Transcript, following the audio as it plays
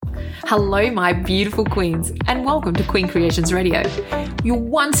Hello, my beautiful queens, and welcome to Queen Creations Radio, your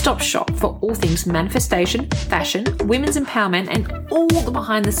one-stop shop for all things manifestation, fashion, women's empowerment, and all the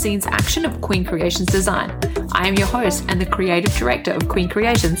behind-the-scenes action of Queen Creations design. I am your host and the creative director of Queen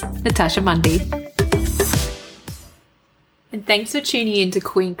Creations, Natasha Mundy. And thanks for tuning in to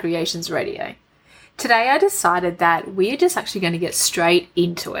Queen Creations Radio. Today I decided that we're just actually going to get straight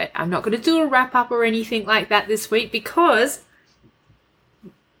into it. I'm not going to do a wrap-up or anything like that this week because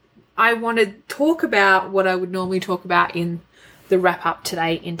I want to talk about what I would normally talk about in the wrap-up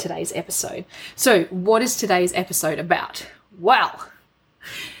today in today's episode. So what is today's episode about? Well,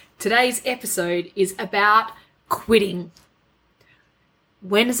 today's episode is about quitting.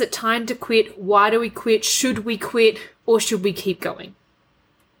 When is it time to quit? Why do we quit? Should we quit or should we keep going?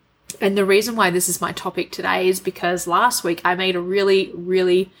 And the reason why this is my topic today is because last week I made a really,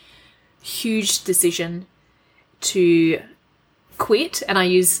 really huge decision to quit, and I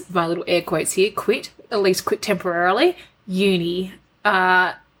use my little air quotes here, quit, at least quit temporarily, uni.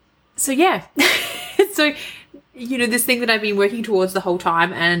 So this thing that I've been working towards the whole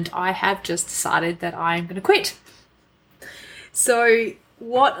time, and I have just decided that I'm going to quit. So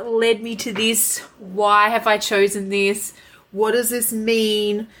what led me to this? Why have I chosen this? What does this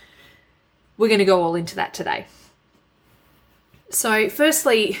mean? We're going to go all into that today. So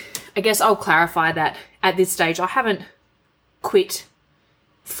firstly, I guess I'll clarify that at this stage, I haven't quit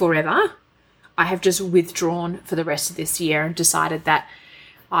forever. I have just withdrawn for the rest of this year and decided that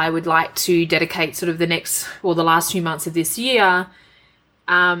I would like to dedicate sort of the last 2 months of this year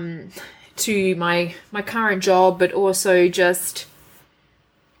to my current job, but also just,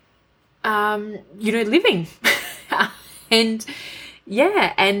 living. And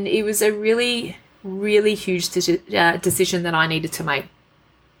it was a really, really huge decision that I needed to make.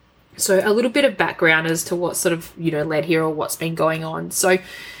 So a little bit of background as to what sort of, led here or what's been going on. So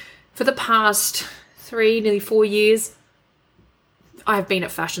for the past 3, nearly 4 years, I've been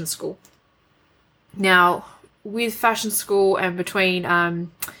at fashion school. Now, with fashion school and between, to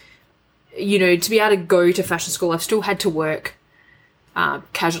be able to go to fashion school, I've still had to work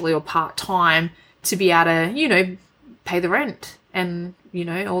casually or part-time to be able to, pay the rent and,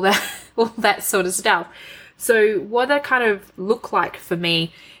 all that sort of stuff. So what that kind of looked like for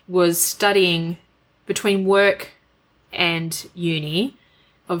me was studying between work and uni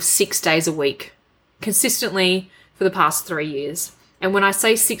of 6 days a week consistently for the past 3 years. And when I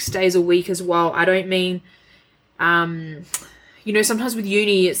say 6 days a week as well, I don't mean, sometimes with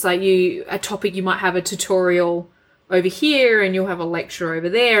uni, it's like a topic, you might have a tutorial over here and you'll have a lecture over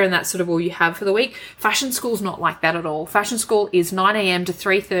there and that's sort of all you have for the week. Fashion school's not like that at all. Fashion school is 9 a.m. to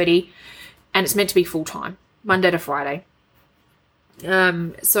 3:30 and it's meant to be full-time, Monday to Friday.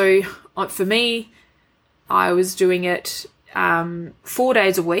 So for me, I was doing it 4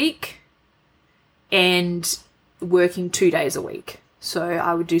 days a week and working 2 days a week. So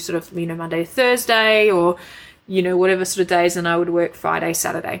I would do sort of, Monday to Thursday or, whatever sort of days, and I would work Friday,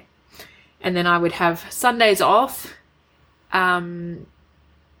 Saturday. And then I would have Sundays off. And,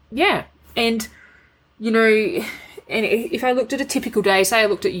 and if I looked at a typical day, say I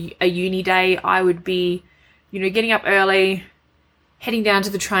looked at a uni day, I would be, getting up early, heading down to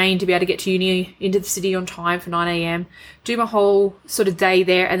the train to be able to get to uni into the city on time for 9 a.m, do my whole sort of day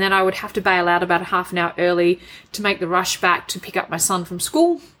there, and then I would have to bail out about a half an hour early to make the rush back to pick up my son from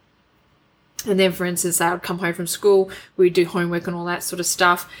school. And then, for instance, I would come home from school, we'd do homework and all that sort of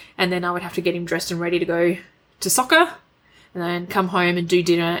stuff, and then I would have to get him dressed and ready to go to soccer, and then come home and do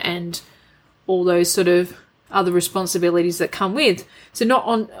dinner and all those sort of other responsibilities that come with. So not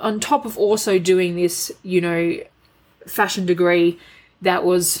on top of also doing this, fashion degree that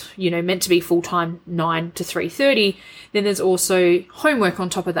was, meant to be full-time 9 to 3:30, then there's also homework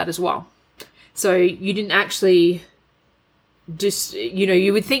on top of that as well. So you didn't actually just,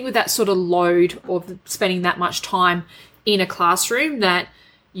 you would think with that sort of load of spending that much time in a classroom that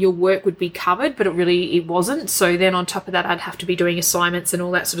your work would be covered, but it wasn't. So then on top of that, I'd have to be doing assignments and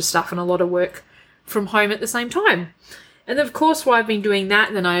all that sort of stuff and a lot of work from home at the same time. And of course, while I've been doing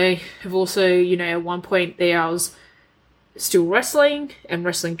that, then I have also, at one point there, I was still wrestling and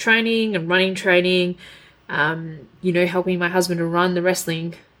wrestling training and running training, helping my husband to run the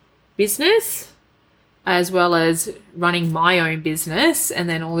wrestling business as well as running my own business, and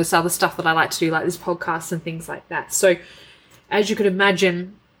then all this other stuff that I like to do, like this podcast and things like that. So as you could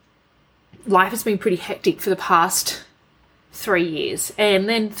imagine, life has been pretty hectic for the past 3 years, and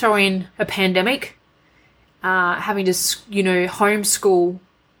then throw in a pandemic, having to, homeschool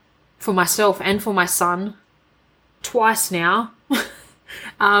for myself and for my son twice now.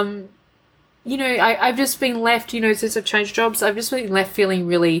 I've just been left, since I've changed jobs, I've just been left feeling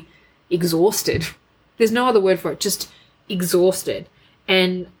really exhausted. There's no other word for it, just exhausted.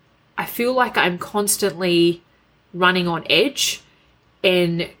 And I feel like I'm constantly running on edge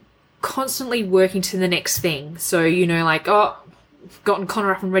and constantly working to the next thing. So, like, oh, I've gotten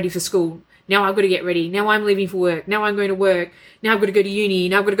Connor up and ready for school. Now I've got to get ready. Now I'm leaving for work. Now I'm going to work. Now I've got to go to uni.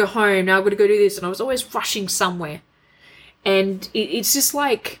 Now I've got to go home. Now I've got to go do this. And I was always rushing somewhere. And it's just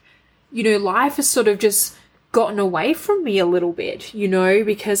like, life has sort of just gotten away from me a little bit,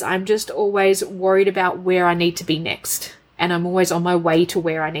 because I'm just always worried about where I need to be next. And I'm always on my way to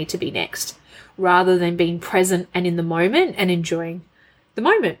where I need to be next, rather than being present and in the moment and enjoying the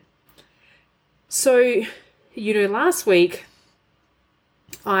moment. So, last week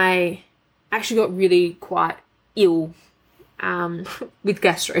I actually got really quite ill with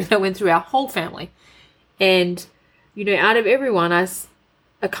gastro. That went through our whole family. And, out of everyone, I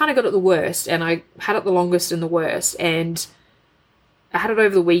kind of got it the worst, and I had it the longest and the worst. And I had it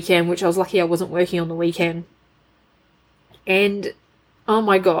over the weekend, which I was lucky I wasn't working on the weekend. And, oh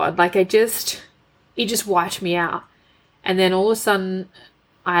my God, like it just wiped me out. And then all of a sudden,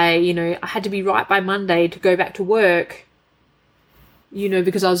 I had to be right by Monday to go back to work,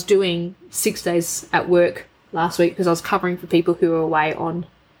 because I was doing 6 days at work last week because I was covering for people who were away on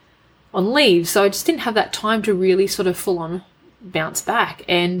leave. So I just didn't have that time to really sort of full on bounce back.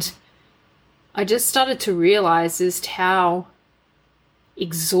 And I just started to realize just how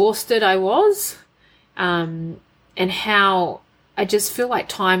exhausted I was, and how I just feel like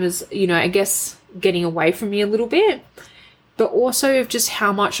time is, I guess getting away from me a little bit, but also of just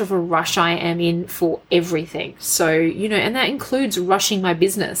how much of a rush I am in for everything. So, and that includes rushing my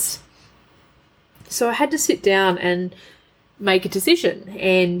business. So I had to sit down and make a decision.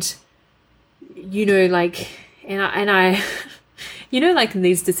 And, like, and I like in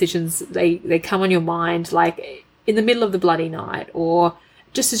these decisions, they come on your mind, like in the middle of the bloody night, or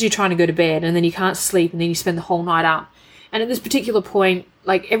just as you're trying to go to bed and then you can't sleep and then you spend the whole night up. And at this particular point,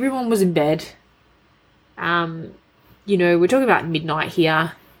 like everyone was in bed. We're talking about midnight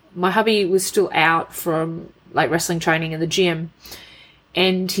here. My hubby was still out from like wrestling training in the gym,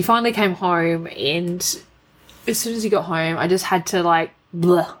 and he finally came home, and as soon as he got home, I just had to like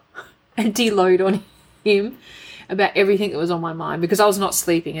blah and deload on him about everything that was on my mind, because I was not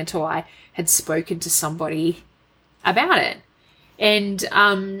sleeping until I had spoken to somebody about it. And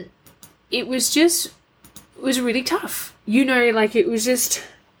it was really tough. Like it was just,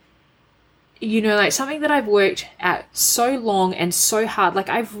 like something that I've worked at so long and so hard. Like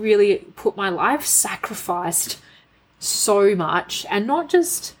I've really put I've sacrificed so much, and not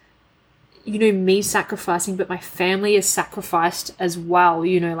just, me sacrificing, but my family is sacrificed as well.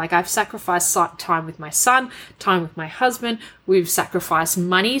 Like I've sacrificed time with my son, time with my husband. We've sacrificed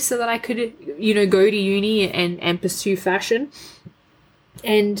money so that I could, go to uni and pursue fashion.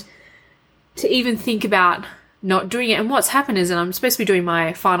 And to even think about not doing it. And what's happened is that I'm supposed to be doing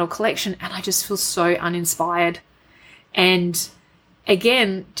my final collection, and I just feel so uninspired. And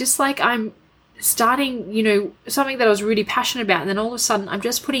again, just like I'm starting, something that I was really passionate about, and then all of a sudden I'm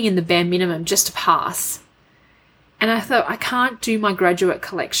just putting in the bare minimum just to pass. And I thought, I can't do my graduate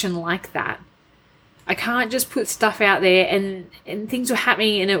collection like that. I can't just put stuff out there, and things were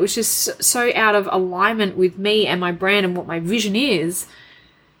happening, and it was just so out of alignment with me and my brand and what my vision is,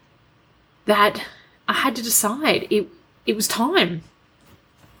 that I had to decide it was time.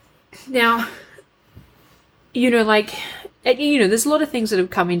 Now, there's a lot of things that have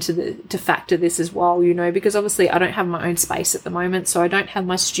come to factor this as well, because obviously I don't have my own space at the moment, so I don't have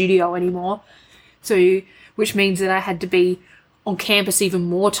my studio anymore. So, which means that I had to be on campus even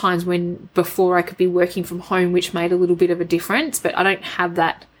more times before I could be working from home, which made a little bit of a difference. But I don't have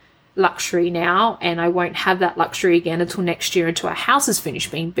that luxury now, and I won't have that luxury again until next year, until our house is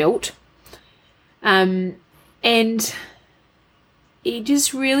finished being built. And it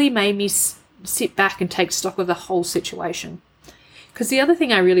just really made me sit back and take stock of the whole situation. Because the other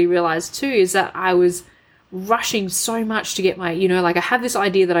thing I really realized too is that I was rushing so much to get my, I have this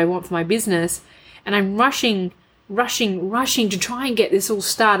idea that I want for my business, and I'm rushing to try and get this all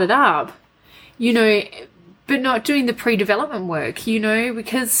started up, but not doing the pre-development work,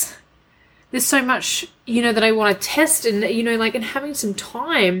 because there's so much, that I want to test, and, and having some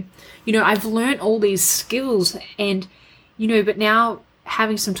time, I've learned all these skills, and, but now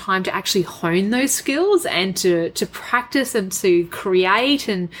having some time to actually hone those skills and to practice and to create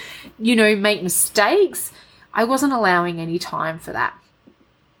and, make mistakes, I wasn't allowing any time for that.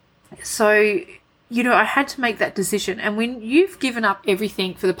 So, I had to make that decision. And when you've given up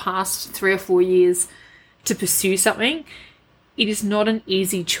everything for the past 3 or 4 years to pursue something, it is not an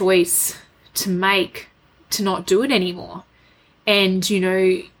easy choice to make, to not do it anymore. And,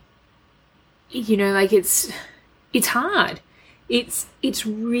 like it's hard. It's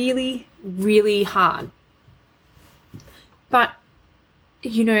really, really hard. But,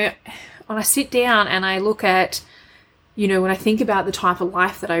 when I sit down and I look at, when I think about the type of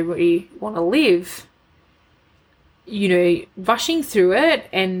life that I really want to live, rushing through it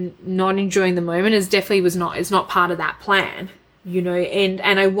and not enjoying the moment is not part of that plan,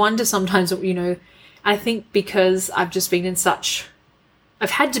 and I wonder sometimes, I think because I've just been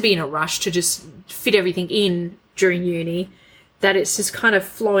I've had to be in a rush to just fit everything in during uni, that it's just kind of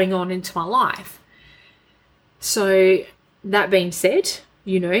flowing on into my life. So that being said,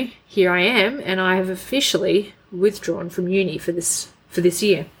 here I am, and I have officially withdrawn from uni for this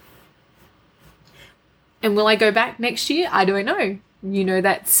year. And will I go back next year? I don't know.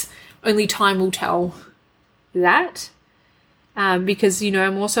 That's only time will tell that. Because,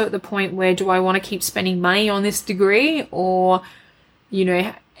 I'm also at the point where, do I want to keep spending money on this degree, or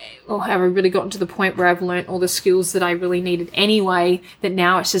have I really gotten to the point where I've learnt all the skills that I really needed anyway, that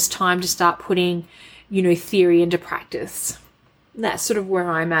now it's just time to start putting, theory into practice. That's sort of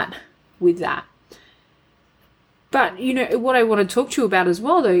where I'm at with that. But, what I want to talk to you about as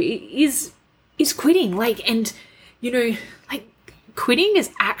well, though, is quitting. Quitting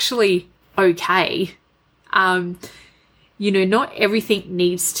is actually okay. Not everything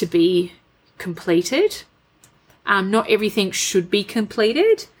needs to be completed. Not everything should be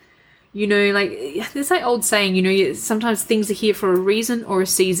completed. There's that old saying, sometimes things are here for a reason or a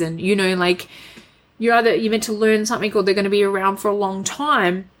season. You're meant to learn something, or they're going to be around for a long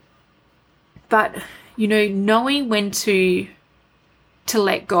time. But, knowing when to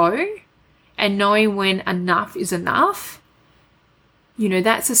let go and knowing when enough is enough,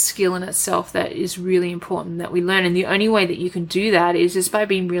 that's a skill in itself that is really important that we learn. And the only way that you can do that is just by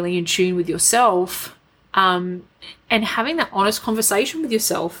being really in tune with yourself, and having that honest conversation with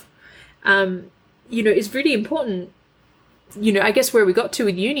yourself, is really important. I guess where we got to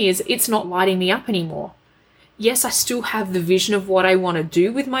with uni is it's not lighting me up anymore. Yes, I still have the vision of what I want to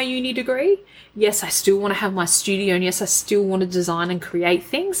do with my uni degree. Yes, I still want to have my studio, and yes, I still want to design and create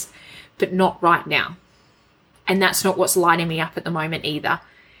things, but not right now. And that's not what's lighting me up at the moment either.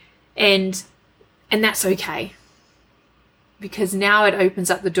 And that's okay. Because now it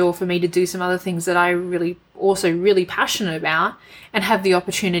opens up the door for me to do some other things that I really passionate about and have the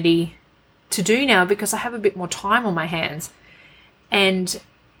opportunity to do now, because I have a bit more time on my hands. And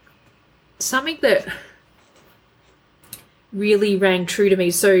something that really rang true to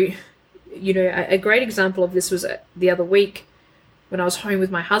me. So, a great example of this was the other week when I was home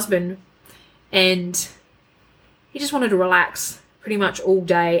with my husband, and he just wanted to relax pretty much all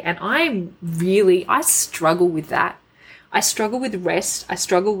day. And I struggle with that. I struggle with rest. I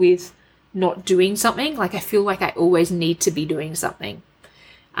struggle with not doing something. I feel like I always need to be doing something.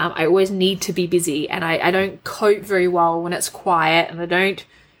 I always need to be busy, and I don't cope very well when it's quiet, and I don't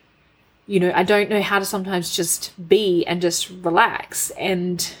know how to sometimes just be and just relax.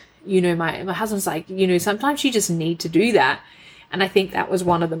 And, my husband's like, sometimes you just need to do that. And I think that was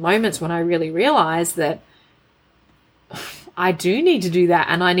one of the moments when I really realized that I do need to do that,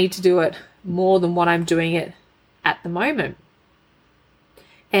 and I need to do it more than what I'm doing it at the moment.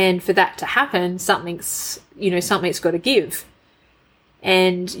 And for that to happen, something's got to give.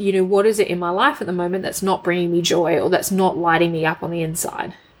 And, what is it in my life at the moment that's not bringing me joy, or that's not lighting me up on the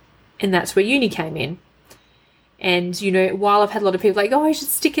inside? And that's where uni came in. And, while I've had a lot of people like, oh, you should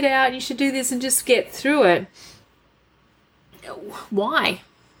stick it out, you should do this and just get through it. Why?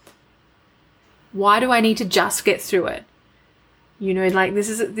 Why do I need to just get through it?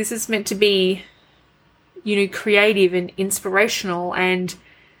 This is meant to be, creative and inspirational, and,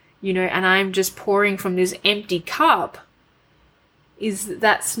 and I'm just pouring from this empty cup.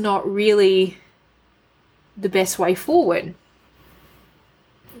 That's not really the best way forward.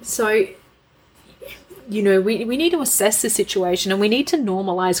 So, we need to assess the situation, and we need to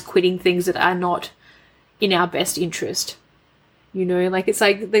normalize quitting things that are not in our best interest. It's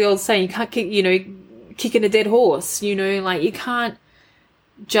like the old saying, you can't kicking a dead horse, you can't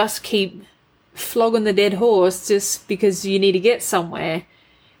just keep flogging the dead horse just because you need to get somewhere.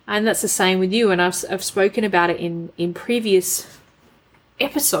 And that's the same with you. And I've spoken about it in previous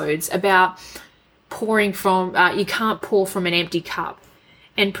episodes about pouring from, you can't pour from an empty cup.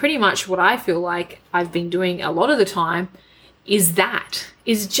 And pretty much what I feel like I've been doing a lot of the time is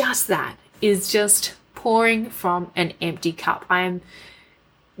just pouring from an empty cup.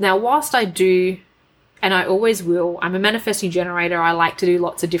 Now, whilst I do, and I always will, I'm a manifesting generator. I like to do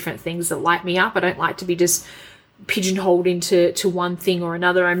lots of different things that light me up. I don't like to be just pigeonholed into one thing or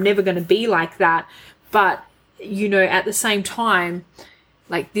another. I'm never going to be like that. But, at the same time,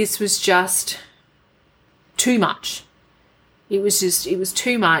 Like, this was just too much. It was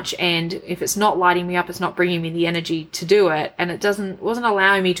too much. And if it's not lighting me up, it's not bringing me the energy to do it. And it wasn't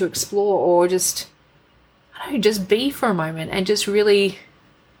allowing me to explore or just, I don't know, just be for a moment and just really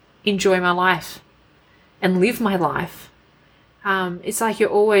enjoy my life and live my life. It's like you're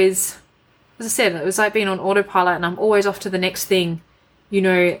always, as I said, it was like being on autopilot and I'm always off to the next thing,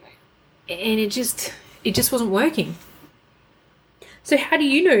 and it just wasn't working. So how do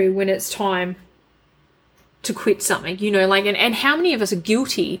you know when it's time to quit something, and how many of us are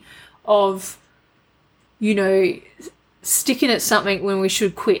guilty of, sticking at something when we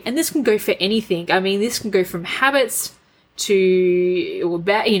should quit? And this can go for anything. I mean, this can go from habits to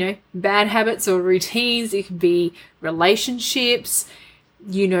bad habits or routines. It could be relationships,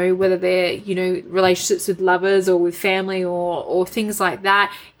 whether they're, relationships with lovers or with family or things like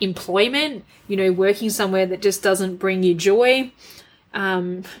that. Employment, working somewhere that just doesn't bring you joy.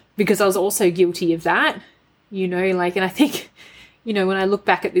 Because I was also guilty of that, and I think, when I look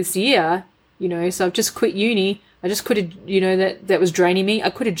back at this year, so I've just quit uni. I just quit that was draining me. I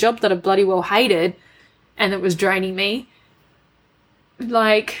quit a job that I bloody well hated and that was draining me.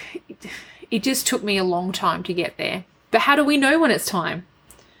 Like, it just took me a long time to get there. But how do we know when it's time?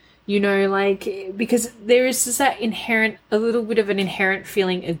 Because there is just that a little bit of an inherent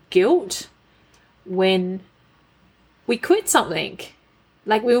feeling of guilt when we quit something.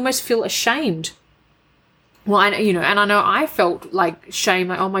 Like, we almost feel ashamed. Well, and I know I felt like shame,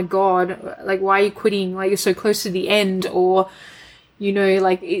 like, oh my God, like, why are you quitting? Like, you're so close to the end, or,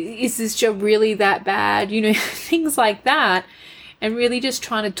 is this job really that bad? Things like that. And really just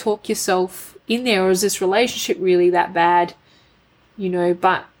trying to talk yourself in there, or is this relationship really that bad?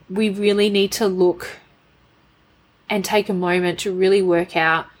 But we really need to look and take a moment to really work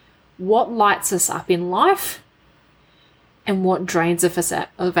out what lights us up in life and what drains us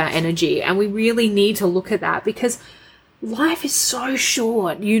of our energy. And we really need to look at that, because life is so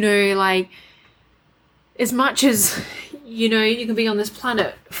short, as much as, you can be on this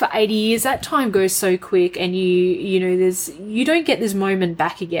planet for 80 years, that time goes so quick, and you don't get this moment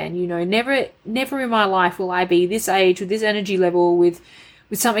back again. Never in my life will I be this age with this energy level with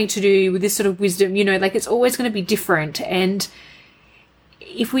something to do with this sort of wisdom, it's always going to be different. And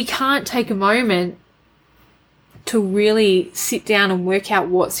if we can't take a moment to really sit down and work out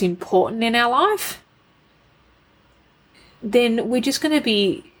what's important in our life, then we're just going to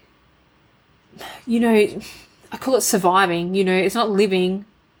be, I call it surviving. It's not living.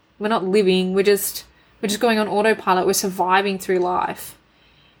 We're not living. We're just going on autopilot. We're surviving through life.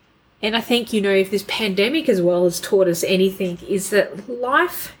 And I think, if this pandemic as well has taught us anything, is that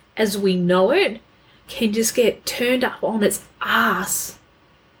life as we know it can just get turned up on its ass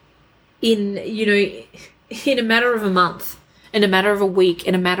in a matter of a month, in a matter of a week,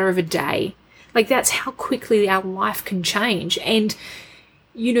 in a matter of a day. Like, that's how quickly our life can change. And,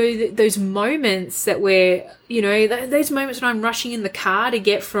 those moments that those moments when I'm rushing in the car to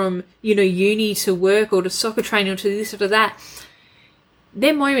get from, uni to work or to soccer training or to this or to that,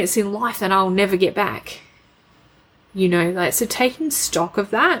 they're moments in life that I'll never get back. So taking stock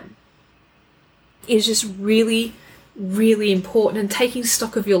of that is just really, really important, and taking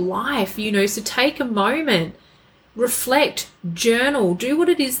stock of your life, so take a moment, reflect, journal, do what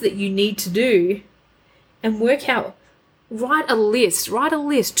it is that you need to do, and work out, write a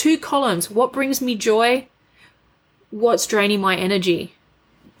list, 2 columns, what brings me joy, what's draining my energy,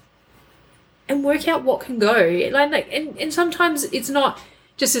 and work out what can go. And sometimes it's not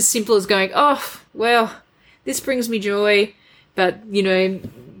just as simple as going, oh, well, this brings me joy, but,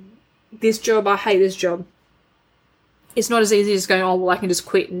 this job, I hate this job. It's not as easy as going, oh, well, I can just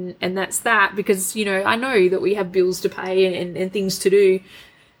quit and that's that, because, I know that we have bills to pay and things to do.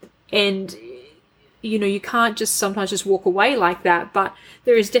 And, you can't just sometimes just walk away like that, but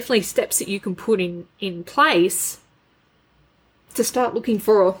there is definitely steps that you can put in place to start looking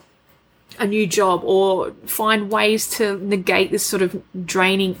for a new job or find ways to negate this sort of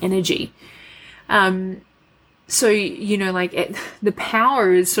draining energy. So, the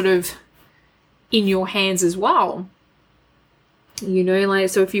power is sort of in your hands as well.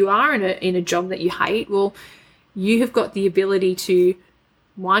 So if you are in a job that you hate, well, you have got the ability to,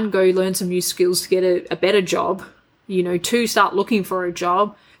 1, go learn some new skills to get a better job, 2, start looking for a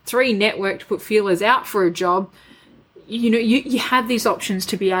job, 3, network to put feelers out for a job. You have these options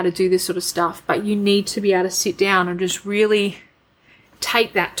to be able to do this sort of stuff, but you need to be able to sit down and just really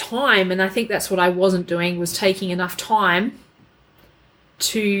take that time. And I think that's what I wasn't doing, was taking enough time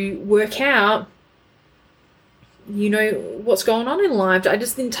to work out, what's going on in life. I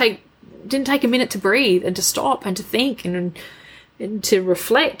just didn't take a minute to breathe and to stop and to think and and to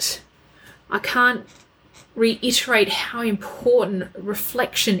reflect. I can't reiterate how important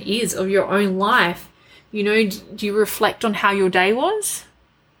reflection is of your own life. You know, do you reflect on how your day was?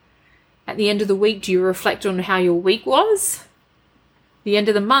 At the end of the week, do you reflect on how your week was? The end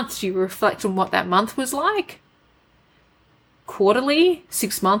of the month, do you reflect on what that month was like? Quarterly,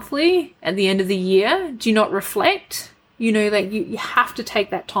 6 monthly, at the end of the year, do you not reflect? You know, like you have to take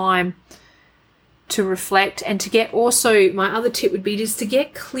that time to reflect, and to get, also my other tip would be just to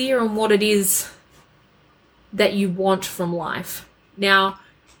get clear on what it is that you want from life. Now,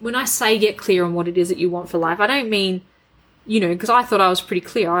 when I say get clear on what it is that you want for life, I don't mean, you know, because I thought I was pretty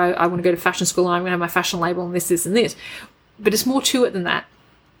clear. I want to go to fashion school and I'm going to have my fashion label and this, and this. But it's more to it than that.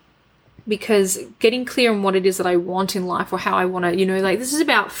 Because getting clear on what it is that I want in life, or how I want to, you know, like this is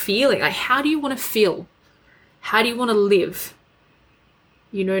about feeling. Like, how do you want to feel? How do you want to live?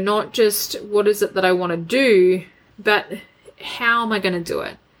 You know, not just what is it that I want to do, but how am I going to do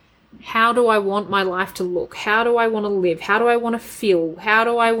it? How do I want my life to look? How do I want to live? How do I want to feel? How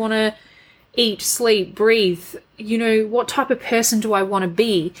do I want to eat, sleep, breathe? You know, what type of person do I want to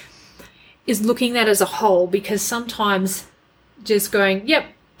be? Is looking at that as a whole, because sometimes just going, yep,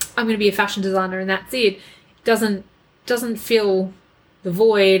 I'm going to be a fashion designer and that's it, doesn't fill the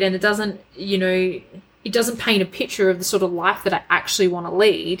void, and it doesn't, you know, it doesn't paint a picture of the sort of life that I actually want to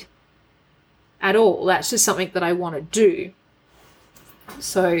lead at all. That's just something that I want to do.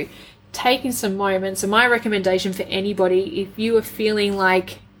 So taking some moments, and my recommendation for anybody, if you are feeling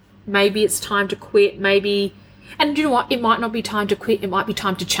like maybe it's time to quit, maybe, and you know what, it might not be time to quit, it might be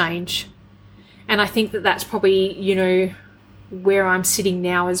time to change. And I think that that's probably, you know, where I'm sitting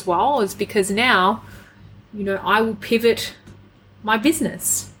now as well, is because now, you know, I will pivot my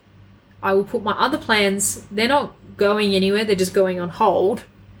business. I will put my other plans, they're not going anywhere, they're just going on hold.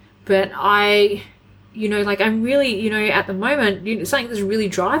 But I, you know, like I'm really, you know, at the moment, you know, something that's really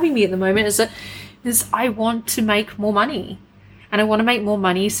driving me at the moment is I want to make more money. And I want to make more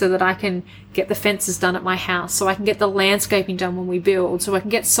money so that I can get the fences done at my house, so I can get the landscaping done when we build, so I can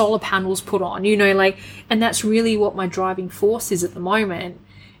get solar panels put on, you know, like, and that's really what my driving force is at the moment.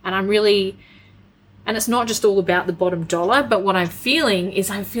 And I'm really, and it's not just all about the bottom dollar, but what I'm feeling is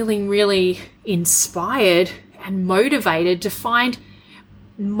I'm feeling really inspired and motivated to find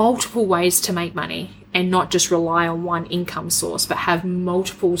multiple ways to make money, and not just rely on one income source, but have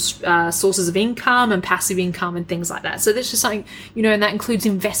multiple sources of income and passive income and things like that. So that's just something, you know, and that includes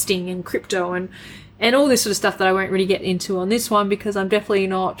investing in crypto and all this sort of stuff that I won't really get into on this one, because I'm definitely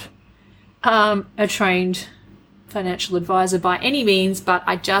not a trained financial advisor by any means, but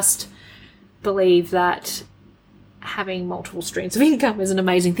I just believe that having multiple streams of income is an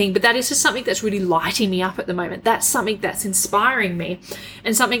amazing thing. But that is just something that's really lighting me up at the moment. That's something that's inspiring me.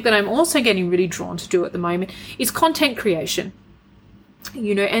 And something that I'm also getting really drawn to do at the moment is content creation.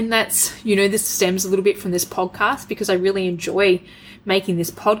 You know, and that's, you know, this stems a little bit from this podcast, because I really enjoy making this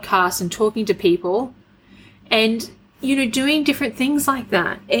podcast and talking to people and, you know, doing different things like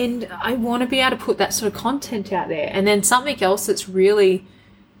that. And I want to be able to put that sort of content out there. And then something else that's really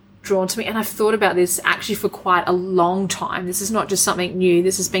drawn to me, and I've thought about this actually for quite a long time, this is not just something new,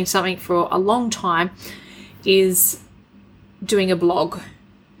 this has been something for a long time, is doing a blog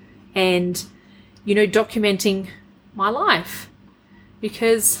and, you know, documenting my life.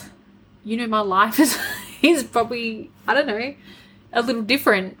 Because, you know, my life is probably, I don't know, a little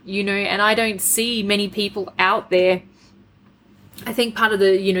different, you know, and I don't see many people out there. I think part of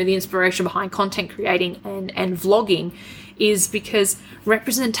the, you know, the inspiration behind content creating and vlogging is because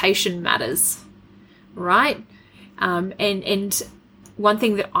representation matters, right? And one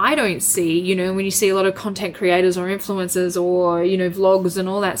thing that I don't see, you know, when you see a lot of content creators or influencers or, you know, vlogs and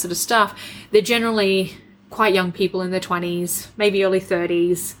all that sort of stuff, they're generally quite young people in their 20s, maybe early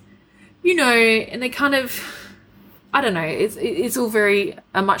 30s, you know, and they kind of, I don't know, it's all very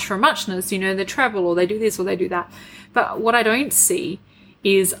much for muchness, you know, they travel or they do this or they do that. But what I don't see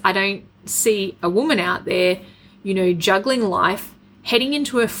is I don't see a woman out there, you know, juggling life, heading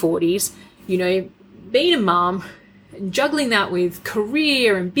into her 40s, you know, being a mum, and juggling that with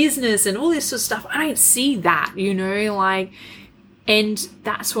career and business and all this sort of stuff. I don't see that, you know, like, and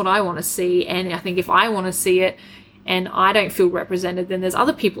that's what I want to see. And I think if I want to see it and I don't feel represented, then there's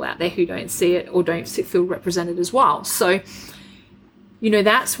other people out there who don't see it or don't feel represented as well. So, you know,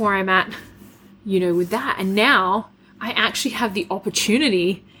 that's where I'm at, you know, with that. And now I actually have the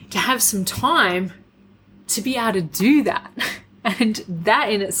opportunity to have some time to be able to do that. And that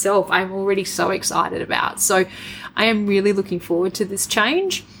in itself, I'm already so excited about. So I am really looking forward to this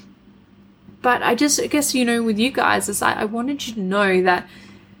change. But I guess, you know, with you guys, is I wanted you to know that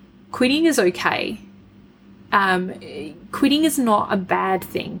quitting is okay. Quitting is not a bad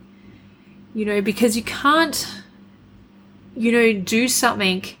thing, because you can't, do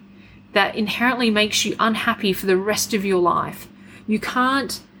something that inherently makes you unhappy for the rest of your life. You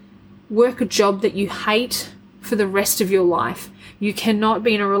can't work a job that you hate for the rest of your life. You cannot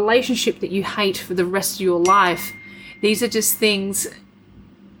be in a relationship that you hate for the rest of your life. These are just things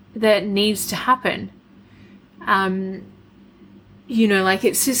that needs to happen.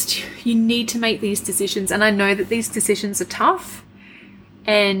 It's just, you need to make these decisions. And I know that these decisions are tough,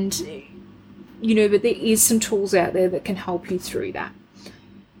 and, but there is some tools out there that can help you through that.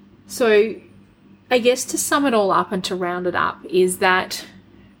 So I guess to sum it all up and to round it up is that,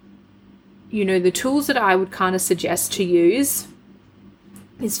 the tools that I would kind of suggest to use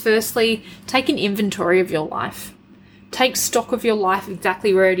is, firstly, take an inventory of your life. Take stock of your life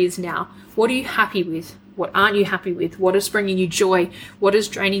exactly where it is now. What are you happy with? What aren't you happy with? What is bringing you joy? What is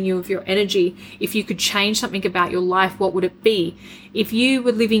draining you of your energy? If you could change something about your life, what would it be? If you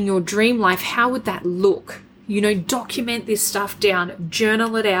were living your dream life, how would that look? Document this stuff down,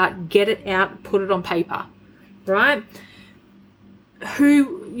 journal it out, get it out, put it on paper, right?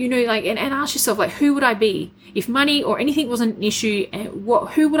 And ask yourself, who would I be? If money or anything wasn't an issue,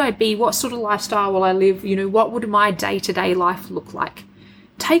 who would I be? What sort of lifestyle will I live? What would my day-to-day life look like?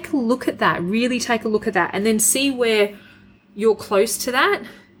 Take a look at that, really take a look at that, and then see where you're close to that,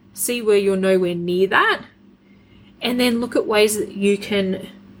 see where you're nowhere near that, and then look at ways that you can,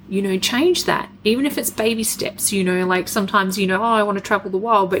 change that, even if it's baby steps, sometimes, I want to travel the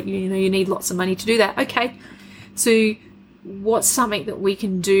world, but you need lots of money to do that. Okay. So what's something that we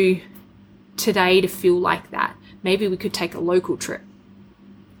can do today to feel like that? Maybe we could take a local trip.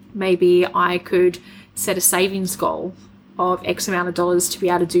 Maybe I could set a savings goal of X amount of dollars to be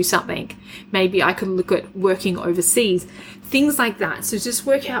able to do something. Maybe I could look at working overseas, things like that. So just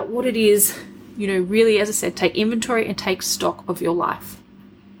work out what it is, really, as I said, take inventory and take stock of your life.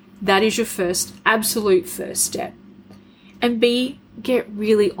 That is your absolute first step. And get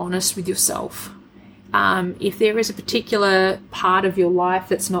really honest with yourself. If there is a particular part of your life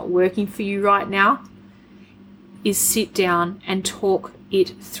that's not working for you right now, is sit down and talk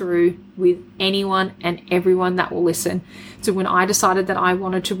it through with anyone and everyone that will listen. So when I decided that I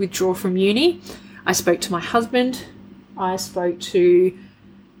wanted to withdraw from uni, I spoke to my husband, I spoke to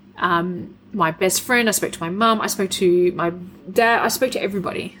my best friend, I spoke to my mum, I spoke to my dad, I spoke to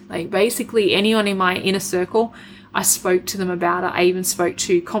everybody. Basically anyone in my inner circle, I spoke to them about it. I even spoke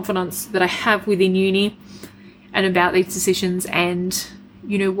to confidants that I have within uni and about these decisions. And,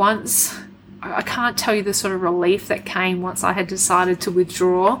 once, I can't tell you the sort of relief that came once I had decided to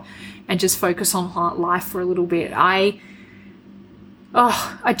withdraw and just focus on life for a little bit. I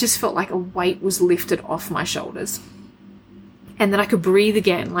just felt like a weight was lifted off my shoulders. And that I could breathe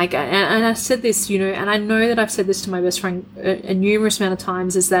again. And I said this, and I know that I've said this to my best friend a numerous amount of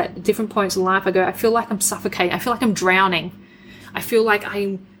times, is that at different points in life I go, I feel like I'm suffocating. I feel like I'm drowning. I feel like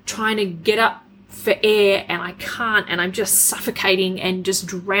I'm trying to get up for air and I can't, and I'm just suffocating and just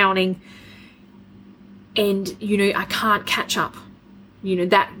drowning. And, I can't catch up.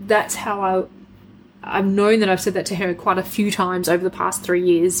 That's how I've known that I've said that to her quite a few times over the past 3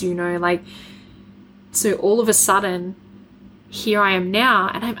 years, so all of a sudden, here I am now,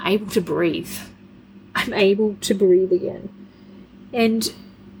 and I'm able to breathe. I'm able to breathe again. And,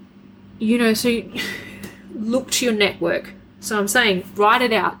 so look to your network. So I'm saying, write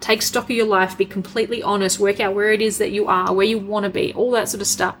it out, take stock of your life, be completely honest, work out where it is that you are, where you want to be, all that sort of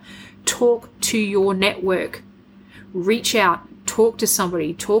stuff. Talk to your network. Reach out, talk to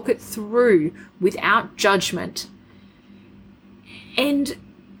somebody, talk it through without judgment. And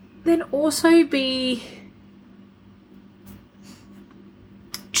then also be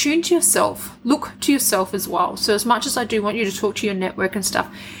tuned to yourself. Look to yourself as well. So as much as I do want you to talk to your network and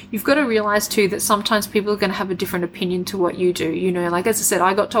stuff, you've got to realize too that sometimes people are going to have a different opinion to what you do. As I said,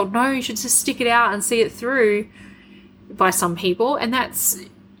 I got told, no, you should just stick it out and see it through by some people. And that's,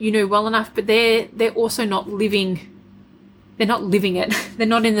 well enough, but they're also not living. They're not living it. They're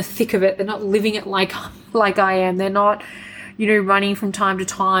not in the thick of it. They're not living it like I am. They're not, running from time to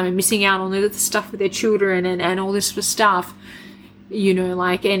time and missing out on the stuff with their children and all this sort of stuff.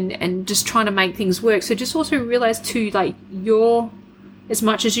 And just trying to make things work. So just also realize too, as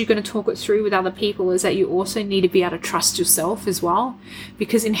much as you're going to talk it through with other people, is that you also need to be able to trust yourself as well.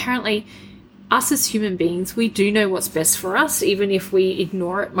 Because inherently, us as human beings, we do know what's best for us, even if we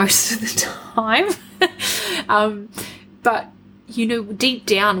ignore it most of the time. But, deep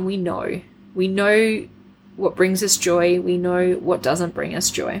down, we know. We know what brings us joy. We know what doesn't bring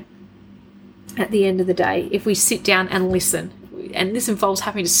us joy. At the end of the day, if we sit down and listen, and this involves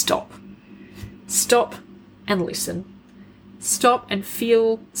having to stop and listen. Stop and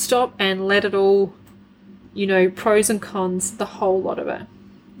feel, stop and let it all, pros and cons, the whole lot of it.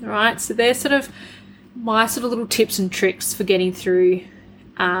 All right. So they're sort of my sort of little tips and tricks for getting through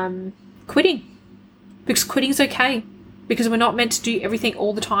quitting. Because quitting is okay. Because we're not meant to do everything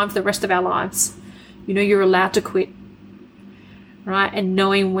all the time for the rest of our lives. You're allowed to quit. Right? And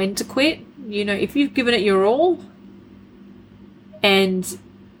knowing when to quit, if you've given it your all, and,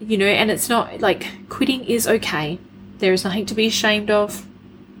 and it's not like quitting is okay. There is nothing to be ashamed of.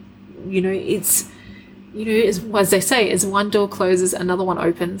 It's, as they say, as one door closes, another one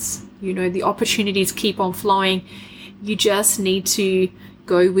opens. The opportunities keep on flowing. You just need to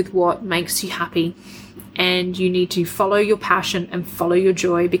go with what makes you happy. And you need to follow your passion and follow your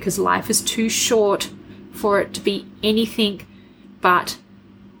joy, because life is too short for it to be anything but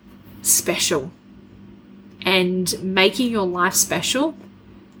special. And making your life special,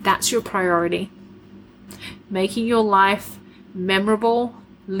 that's your priority. Making your life memorable,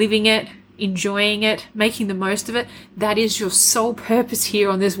 living it, enjoying it, making the most of it, that is your sole purpose here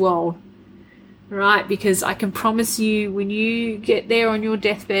on this world. Right? Because I can promise you, when you get there on your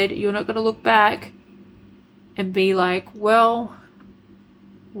deathbed, you're not going to look back and be like, well,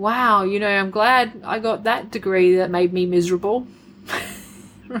 wow, I'm glad I got that degree that made me miserable.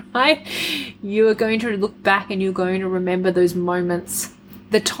 Right? You are going to look back and you're going to remember those moments,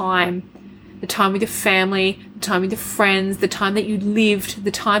 the time with your family, the time with your friends, the time that you lived,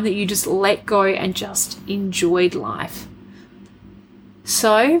 the time that you just let go and just enjoyed life.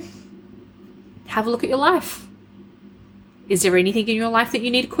 So, have a look at your life. Is there anything in your life that you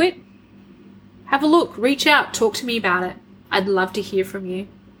need to quit? Have a look, reach out, talk to me about it. I'd love to hear from you.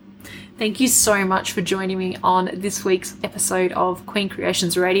 Thank you so much for joining me on this week's episode of Queen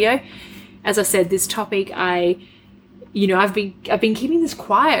Creations Radio. As I said, this topic, I've been keeping this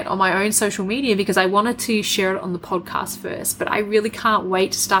quiet on my own social media because I wanted to share it on the podcast first, but I really can't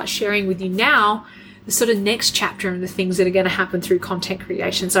wait to start sharing with you now the sort of next chapter and the things that are going to happen through content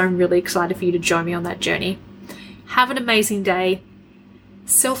creation. So I'm really excited for you to join me on that journey. Have an amazing day.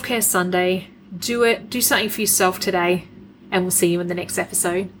 Self-Care Sunday. Do something for yourself today, and we'll see you in the next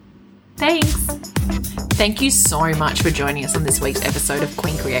episode. Thanks. Thank you so much for joining us on this week's episode of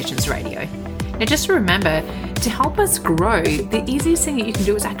Queen Creations Radio. Now, just remember, to help us grow, the easiest thing that you can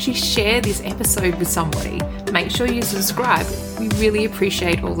do is actually share this episode with somebody. Make sure you subscribe. We really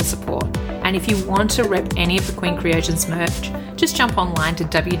appreciate all the support. And if you want to rep any of the Queen Creations merch, just jump online to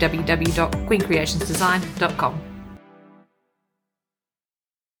www.queencreationsdesign.com.